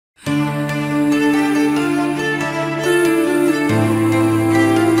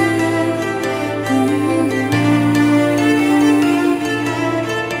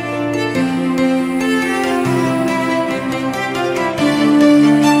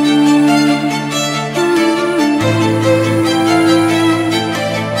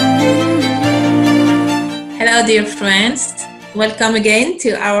Hello, dear friends. Welcome again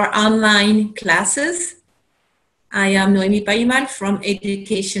to our online classes. I am Noemi Paimal from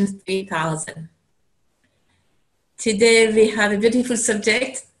Education 3000. Today we have a beautiful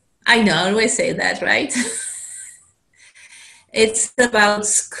subject. I know, I always say that, right? It's about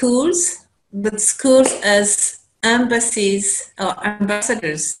schools, but schools as embassies or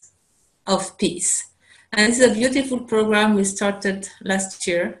ambassadors of peace. And it's a beautiful program we started last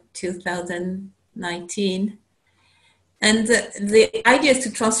year, 2019. And the idea is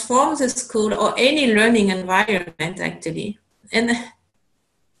to transform the school or any learning environment, actually, and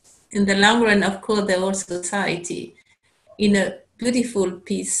in the long run, of course, the whole society, in a beautiful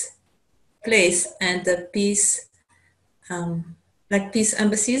peace place and a peace, like peace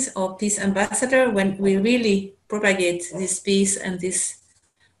embassies or peace ambassador, when we really propagate this peace and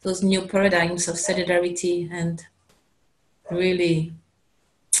those new paradigms of solidarity and really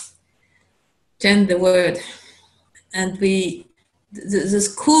change the world. And the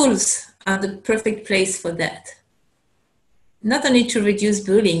schools are the perfect place for that. Not only to reduce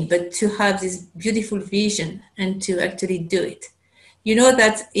bullying, but to have this beautiful vision and to actually do it. You know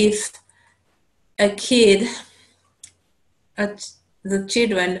that if a kid, the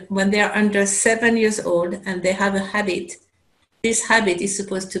children, when they are under 7 years old and they have a habit, this habit is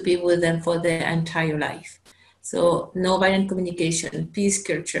supposed to be with them for their entire life. So no violent communication, peace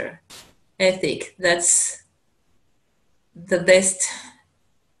culture, ethic, that's the best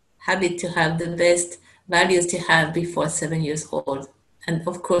habit to have, the best values to have before 7 years old. And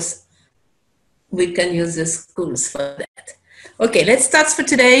of course, we can use the schools for that. Okay, let's start for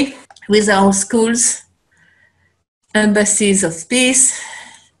today with our schools, embassies of peace,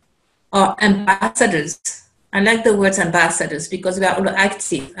 or ambassadors. I like the words ambassadors because we are all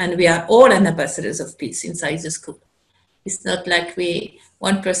active and we are all ambassadors of peace inside the school. It's not like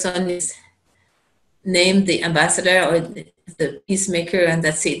one person is named the ambassador or the peacemaker and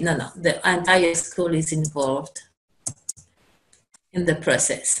that's it. No, the entire school is involved in the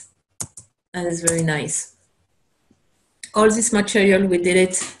process. And it's very nice. All this material, we did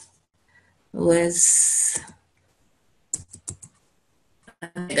it with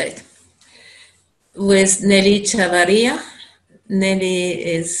Nelly Chavarria. Nelly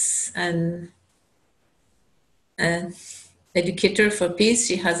is an educator for peace.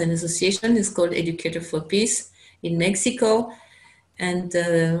 She has an association, it's called Educative for Peace in Mexico. And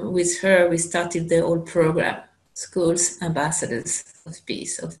with her, we started the whole program, Schools Ambassadors of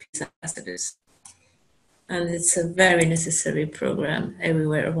Peace Ambassadors. And it's a very necessary program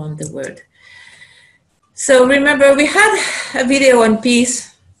everywhere around the world. So remember, we had a video on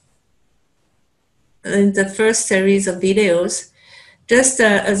peace in the first series of videos. Just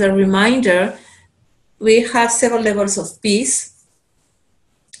as a reminder, we have several levels of peace.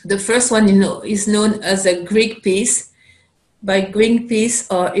 The first one, is known as a Greek peace by Greek peace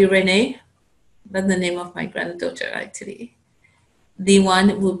or Irene. That's the name of my granddaughter, actually. The one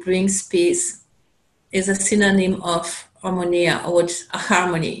who brings peace is a synonym of harmonia, or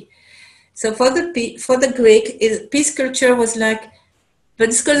harmony. So for the Greek, peace culture was like, but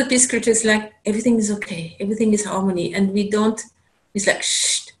it's called the peace culture is like everything is okay, everything is harmony, and it's like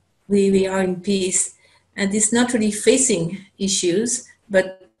shh, we are in peace. And it's not really facing issues,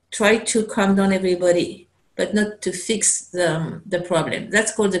 but try to calm down everybody, but not to fix the problem.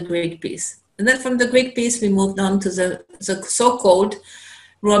 That's called the Greek peace. And then from the Greek peace, we moved on to the so-called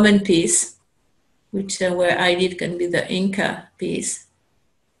Roman peace, which where I live can be the Inca peace,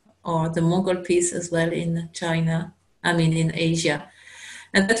 or the Mongol peace as well in in Asia.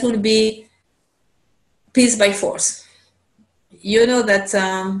 And that would be peace by force. You know that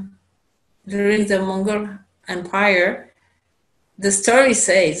during the Mongol Empire, the story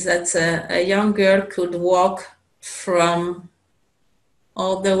says that a young girl could walk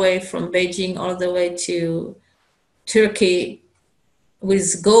all the way from Beijing all the way to Turkey with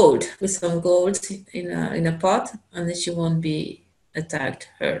some gold in a pot, and then she won't be attacked,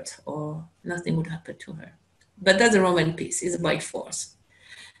 hurt, or nothing would happen to her. But that's the Roman peace, is by force.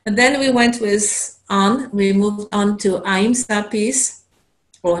 And then we moved on to Ahimsa peace,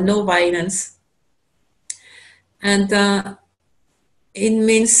 or no violence. And it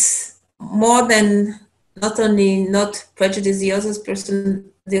means more than not only not prejudice the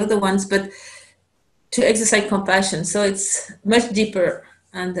other ones, but to exercise compassion. So it's much deeper.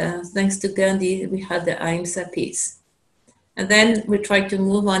 And thanks to Gandhi, we had the Ahimsa peace. And then we try to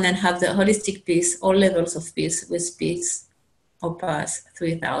move on and have the holistic peace, all levels of peace, with peace or pass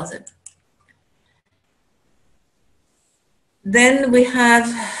 3000. Then we have,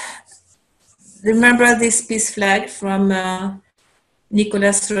 remember this peace flag from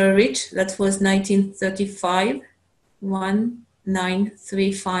Nicholas Roerich. That was 1935,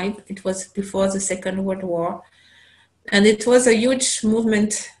 1935. It was before the Second World War. And it was a huge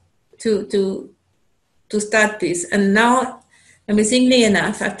movement to start peace. And now, amazingly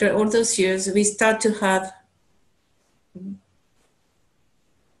enough, after all those years, we start to have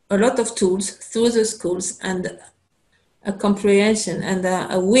a lot of tools through the schools and a comprehension and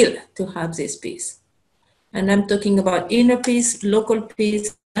a will to have this peace. And I'm talking about inner peace, local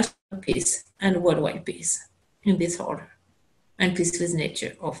peace, national peace, and worldwide peace in this order. And peace with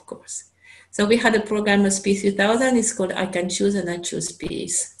nature, of course. So we had a program of Peace 2000. It's called I Can Choose and I Choose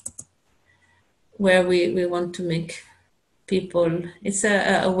Peace, where we want to make people, it's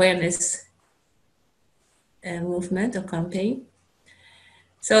a awareness movement or campaign.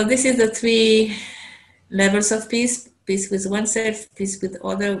 So this is the 3 levels of peace: peace with oneself, peace with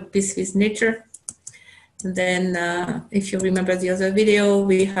other, peace with nature. And then if you remember the other video,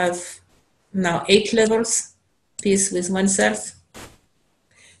 we have now 8 levels: peace with oneself,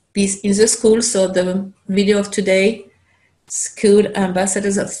 peace in the school. So the video of today, School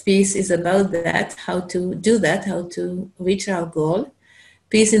Ambassadors of Peace, is about that, how to do that, how to reach our goal.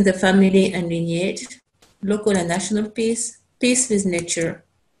 Peace in the family and lineage, local and national peace, peace with nature,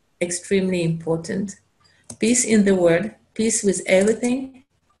 extremely important, peace in the world, peace with everything.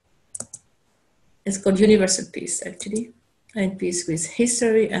 It's called universal peace, actually, and peace with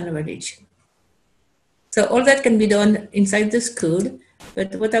history and religion. So all that can be done inside the school.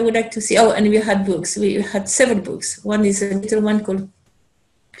 But what I would like to see, and we had books. We had several books. One is a little one called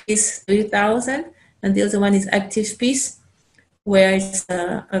Peace 3000, and the other one is Active Peace, where it's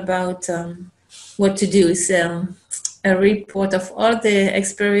about what to do. It's a report of all the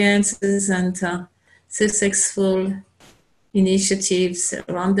experiences and successful initiatives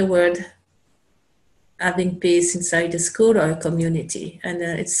around the world having peace inside a school or a community, and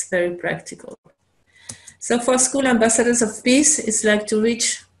it's very practical. So for School Ambassadors of Peace, it's like to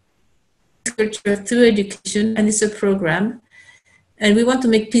reach culture through education, and it's a program. And we want to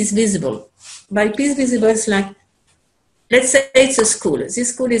make peace visible. By peace visible, it's like, let's say it's a school. This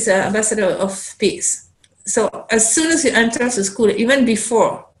school is an ambassador of peace. So as soon as you enter the school, even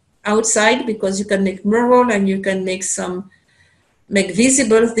before, outside, because you can make mural and you can make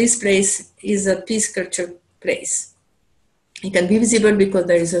visible, this place is a peace culture place. It can be visible because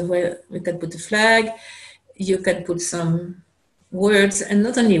there is we can put a flag, you can put some words, and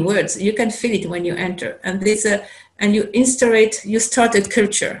not only words, you can feel it when you enter. And and you start a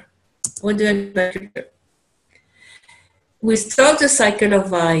culture. What do I mean by culture? We start a cycle of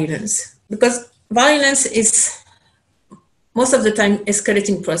violence, because violence is most of the time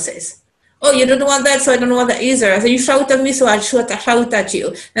escalating process. Oh, you don't want that, so I don't want that either. So you shout at me, so I'll shout at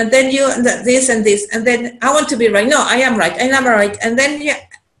you. And then this and this, and then I want to be right. No, I am right, and I'm right. And then you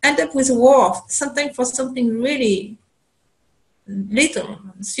end up with war, something for something really little,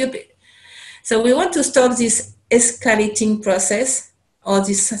 stupid. So we want to stop this escalating process or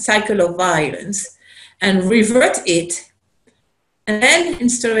this cycle of violence and revert it, and then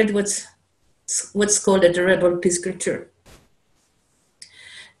instaurate what's called a durable peace culture.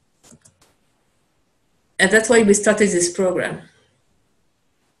 And that's why we started this program.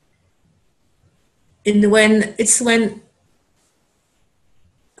 When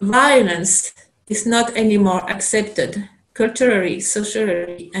violence is not anymore accepted culturally,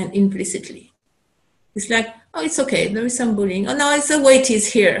 socially, and implicitly. It's like, oh, it's okay, there is some bullying. Oh no, it's the way it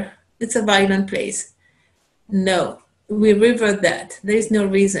is here. It's a violent place. No, we revert that. There is no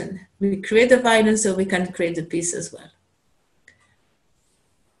reason. We create the violence so we can create the peace as well.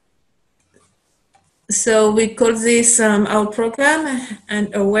 So we call this our program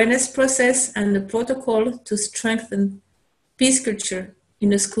an awareness process and a protocol to strengthen peace culture in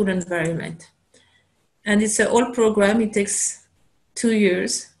the school environment. And it's an old program, it takes 2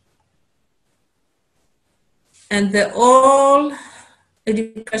 years. And the whole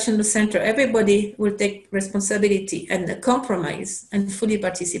educational center, everybody will take responsibility and compromise and fully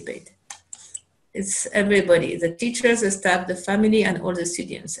participate. It's everybody, the teachers, the staff, the family, and all the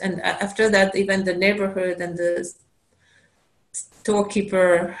students. And after that, even the neighborhood and the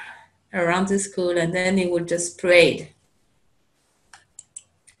storekeeper around the school, and then it will just parade.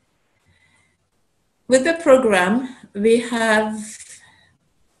 With the program, we have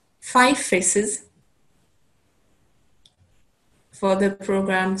 5 phases for the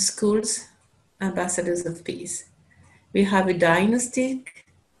program Schools Ambassadors of Peace. We have a diagnostic,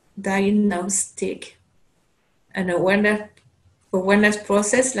 an awareness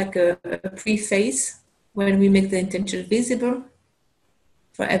process, like a pre-phase, when we make the intention visible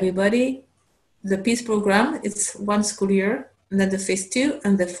for everybody. The peace program, it's 1 school year, and then the phase 2,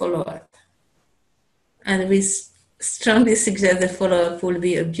 and the follow-up. And we strongly suggest the follow-up will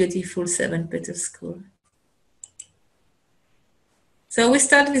be a beautiful 7 petal school. So we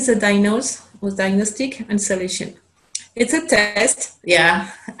start with the diagnostic and solution. It's a test.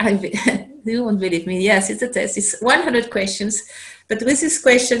 Yeah, you won't believe me. Yes, it's a test. It's 100 questions. But with these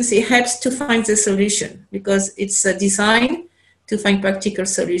questions, it helps to find the solution because it's designed to find practical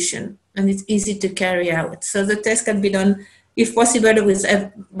solution and it's easy to carry out. So the test can be done, if possible,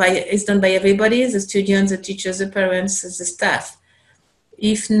 it's done by everybody, the students, the teachers, the parents, the staff.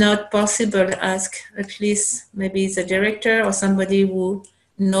 If not possible, ask at least maybe the director or somebody who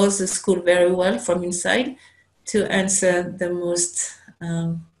knows the school very well from inside to answer the most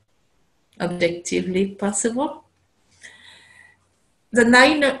objectively possible.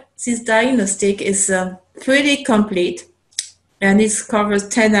 This diagnostic is pretty complete and it covers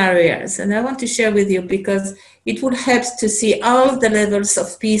 10 areas. And I want to share with you because it would help to see all the levels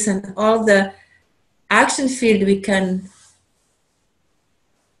of peace and all the action field we can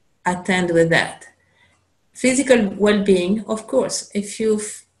attend with that. Physical well-being, of course. If you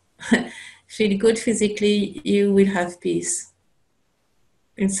feel good physically, you will have peace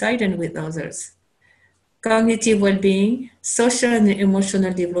inside and with others. Cognitive well-being, social and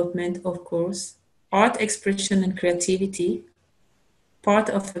emotional development, of course, art expression and creativity, part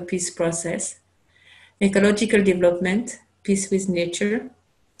of the peace process, ecological development, peace with nature,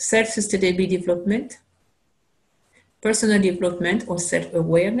 self-sustainability development, personal development or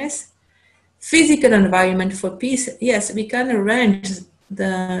self-awareness, physical environment for peace. Yes, we can arrange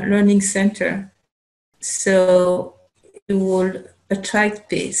the learning center so it will attract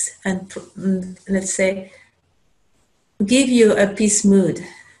peace and, let's say, give you a peace mood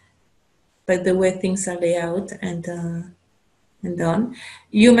by the way things are laid out and done.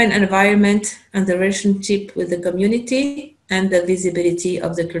 Human environment and the relationship with the community and the visibility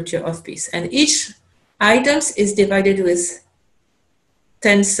of the culture of peace. And each item is divided with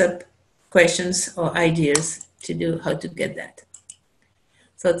 10 sub questions or ideas to do how to get that.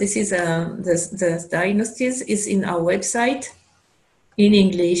 So this is the diagnosis is in our website in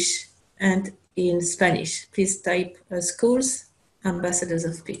English and in Spanish. Please type schools, ambassadors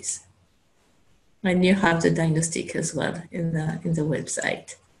of peace. And you have the diagnostic as well in the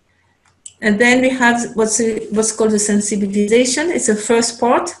website. And then we have what's called the sensibilization. It's the first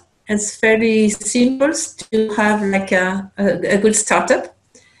part. It's fairly simple to have like a good startup.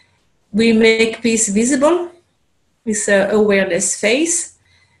 We make peace visible with an awareness phase.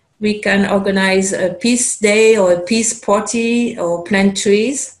 We can organize a peace day or a peace party or plant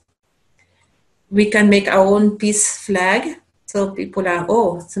trees. We can make our own peace flag. So people are,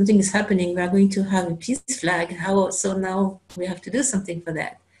 oh, something is happening. We are going to have a peace flag. So now we have to do something for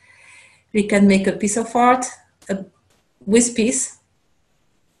that. We can make a piece of art with peace.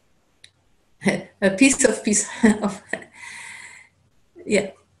 A piece of peace. Yeah,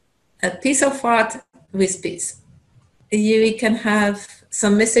 a piece of art with peace. We can have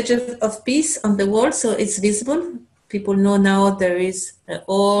some messages of peace on the wall so it's visible. People know now there is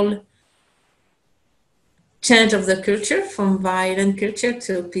all change of the culture from violent culture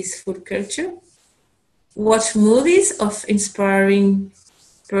to peaceful culture. Watch movies of inspiring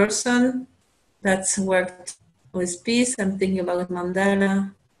person that's worked with peace. I'm thinking about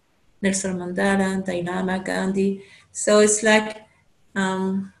Nelson Mandela, Dalai Lama, Gandhi. So it's like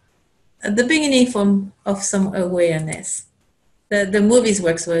at the beginning of some awareness. The movies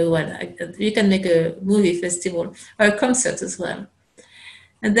works very well. You can make a movie festival or a concert as well.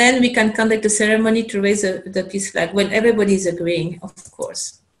 And then we can conduct a ceremony to raise the peace flag when everybody is agreeing, of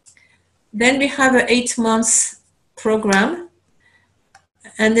course. Then we have an 8 months program.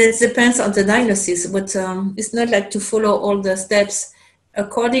 And it depends on the diagnosis, but it's not like to follow all the steps.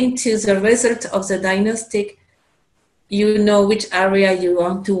 According to the result of the diagnostic, you know which area you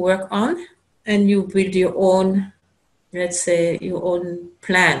want to work on, and you build your own, let's say, your own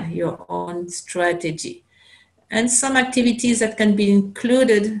plan, your own strategy. And some activities that can be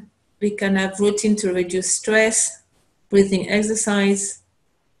included, we can have routine to reduce stress, breathing exercise.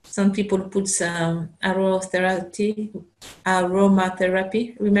 Some people put some aromatherapy.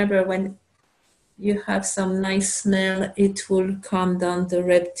 Remember when you have some nice smell, it will calm down the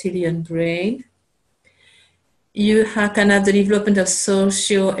reptilian brain. You can have the development of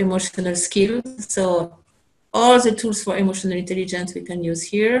socio-emotional skills. So all the tools for emotional intelligence we can use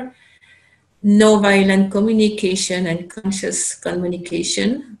here. No violent communication and conscious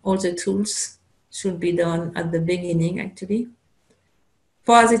communication. All the tools should be done at the beginning, actually.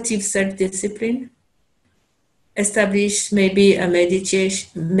 Positive self-discipline. Establish maybe a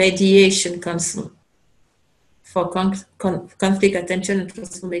mediation council. for conflict, attention, and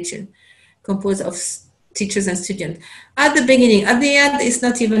transformation, composed of teachers and students. At the beginning, at the end, it's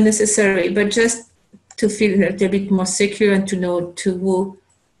not even necessary, but just to feel a little bit more secure and to know to who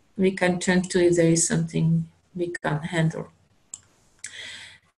we can turn to if there is something we can't handle.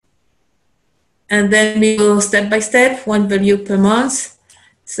 And then we go step by step, 1 value per month.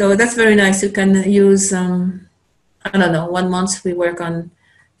 So that's very nice. You can use, I don't know, 1 month we work on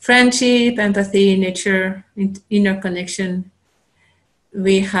friendship, empathy, nature, inner connection.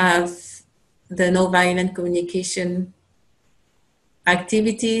 We have the no-violent communication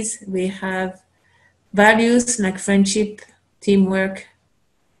activities. We have values like friendship, teamwork,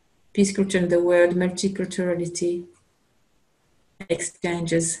 peace culture in the world, multiculturality,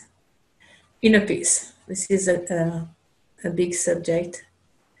 exchanges, inner peace. This is a big subject.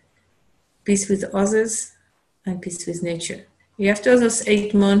 Peace with others and peace with nature. After those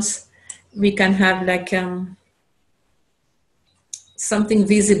 8 months, we can have like something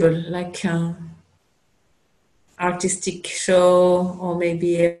visible, like artistic show, or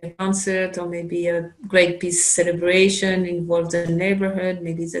maybe a concert, or maybe a great peace celebration involves the neighborhood,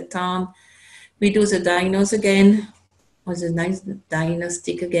 maybe the town. We do the diagnose again, or the nice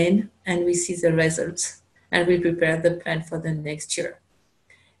diagnostic again, and we see the results, and we prepare the plan for the next year.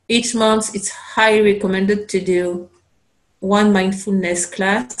 Each month, it's highly recommended to do 1 mindfulness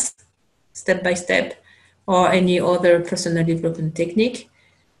class, step by step, or any other personal development technique.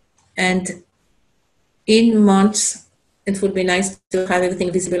 And in months, it would be nice to have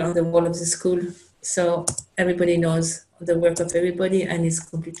everything visible on the wall of the school, so everybody knows the work of everybody and it's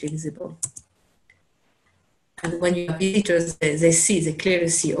completely visible. And when you have visitors, they clearly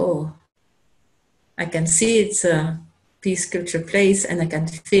see, oh, I can see it's a peace culture place, and I can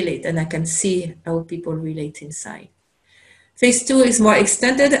feel it, and I can see how people relate inside. Phase 2 is more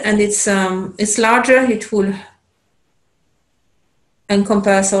extended, and it's larger. It will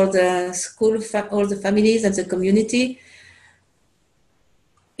encompass all the school, all the families and the community.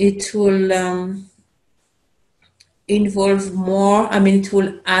 It will involve more. I mean, it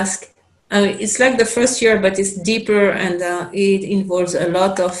will ask. I mean, it's like the first year, but it's deeper, and it involves a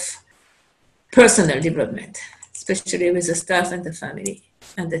lot of personal development, especially with the staff and the family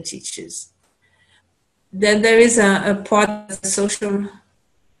and the teachers. Then there is a part, the social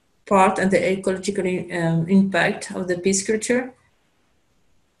part, and the ecological impact of the peace culture.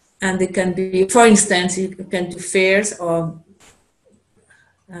 And it can be, for instance, you can do fairs or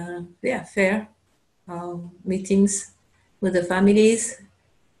fair meetings with the families,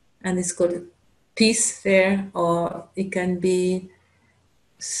 and it's called peace fair. Or it can be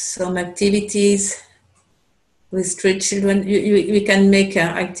some activities with street children. We can make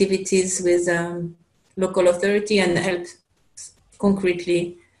activities with local authority and help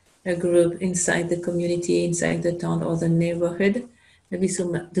concretely a group inside the community, inside the town or the neighborhood. Maybe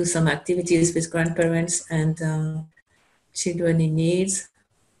do some activities with grandparents and children in needs.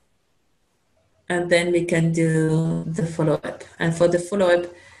 And then we can do the follow-up. And for the follow-up,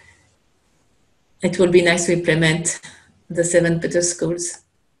 it will be nice to implement the 7 better schools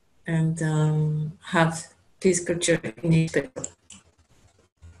and have peace culture in each petal.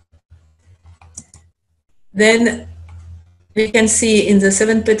 Then we can see in the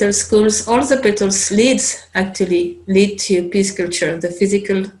 7 petal schools, all the petals lead to peace culture, the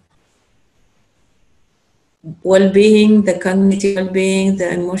physical well-being, the cognitive well-being,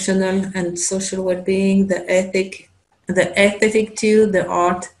 the emotional and social well-being, the aesthetic too, the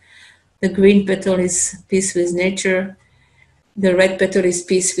art. The green petal is peace with nature. The red petal is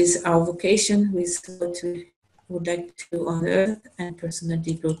peace with our vocation, with what we would like to do on earth, and personal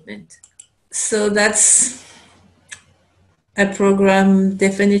development. So that's a program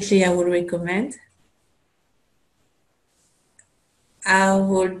definitely I would recommend. I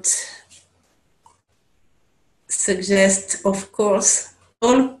would suggest, of course,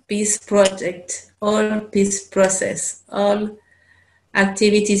 all peace project, all peace process, all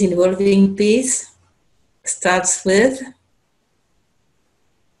activities involving peace starts with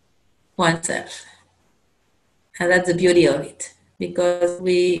oneself. And that's the beauty of it, because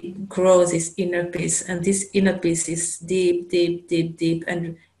we grow this inner peace, and this inner peace is deep, deep, deep, deep,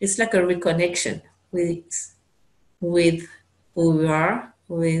 and it's like a reconnection with who we are,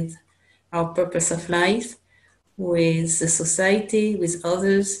 with our purpose of life, with the society, with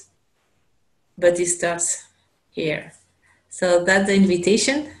others, but it starts here. So that's the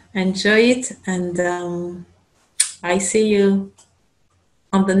invitation. Enjoy it, and I see you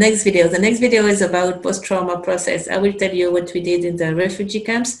on the next video. The next video is about post-trauma process. I will tell you what we did in the refugee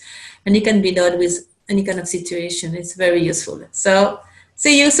camps, and it can be done with any kind of situation. It's very useful. So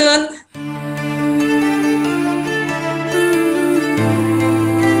see you soon.